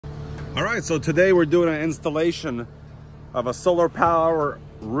All right, so today we're doing an installation of a solar power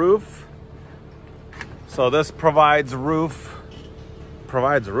roof. So this provides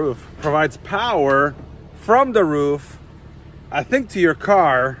power from the roof, I think, to your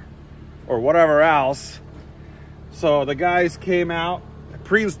car or whatever else. So the guys came out,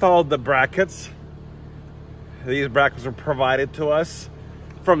 pre-installed the brackets. These brackets were provided to us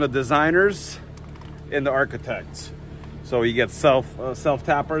from the designers and the architects. So you get self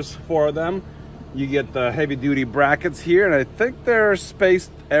tappers for them. You get the heavy duty brackets here, and I think they're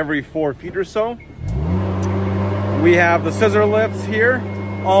spaced every 4 feet or so. We have the scissor lifts here,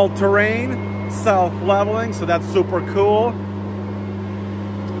 all terrain, self-leveling, so that's super cool.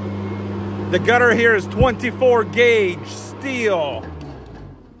 The gutter here is 24 gauge steel,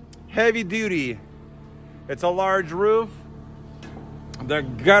 heavy duty. It's a large roof. The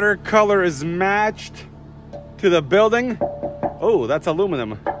gutter color is matched to the building. Oh, that's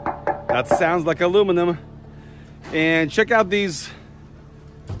aluminum. That sounds like aluminum. And check out these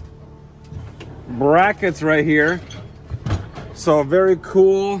brackets right here. So very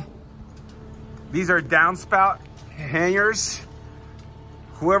cool. These are downspout hangers.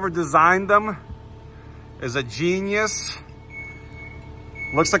 Whoever designed them is a genius.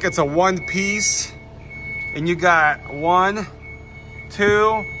 Looks like it's a one piece. And you got 1,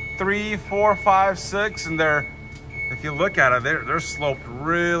 2, 3, 4, 5, 6, and they're, if you look at it, they're sloped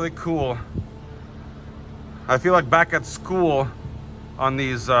really cool. I feel like back at school on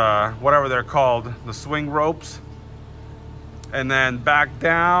these, whatever they're called, the swing ropes. And then back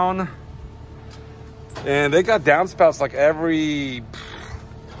down. And they got downspouts like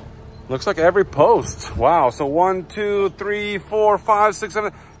looks like every post. Wow, so 1, 2, 3, 4, 5, 6,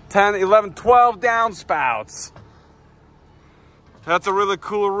 7, 10, 11, 12 downspouts. That's a really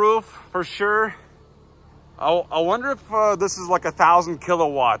cool roof for sure. I wonder if this is like 1,000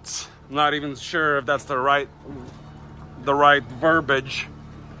 kilowatts. I'm not even sure if that's the right verbiage.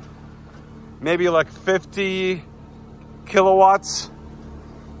 Maybe like 50 kilowatts.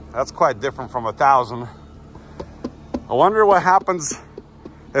 That's quite different from 1,000. I wonder what happens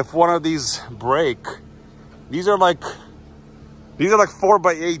if one of these break. These are like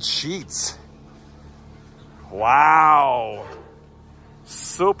 4x8 sheets. Wow.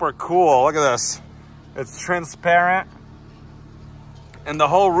 Super cool. Look at this. It's transparent. And the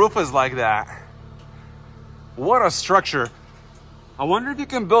whole roof is like that. What a structure. I wonder if you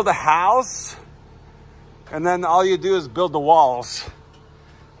can build a house and then all you do is build the walls.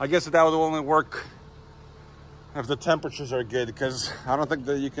 I guess that would only work if the temperatures are good, because I don't think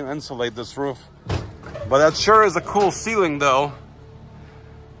that you can insulate this roof. But that sure is a cool ceiling though.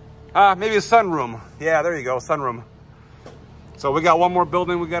 Maybe a sunroom. Yeah, there you go, sunroom. So we got one more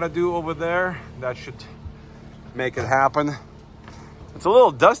building we gotta do over there. That should make it happen. It's a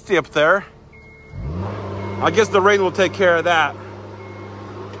little dusty up there. I guess the rain will take care of that.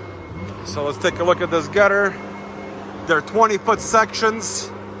 So let's take a look at this gutter. They're 20-foot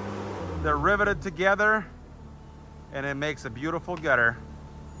sections. They're riveted together, and it makes a beautiful gutter.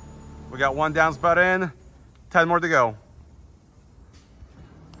 We got 1 downspout in, 10 more to go.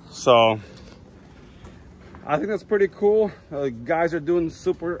 So I think that's pretty cool. Guys are doing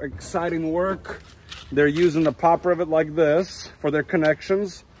super exciting work. They're using the pop rivet like this for their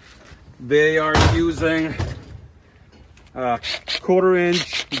connections. They are using a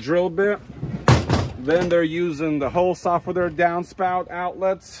 1/4-inch drill bit. Then they're using the hole saw for their downspout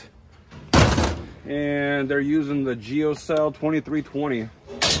outlets. And they're using the GeoCell 2320.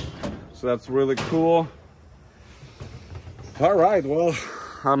 So that's really cool. All right, well,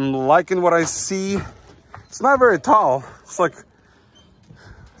 I'm liking what I see. It's not very tall. It's like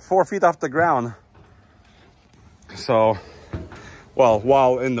 4 feet off the ground. So, well,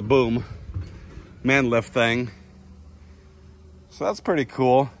 while in the boom man lift thing. So that's pretty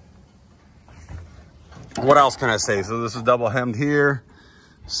cool. What else can I say? So this is double hemmed here,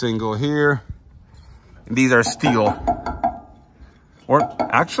 single here. And these are steel. Or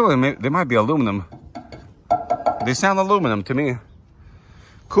actually, they might be aluminum. They sound aluminum to me.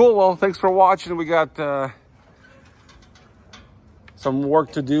 Cool, well, thanks for watching. We got some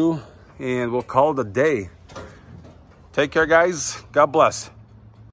work to do, and we'll call it a day. Take care, guys. God bless.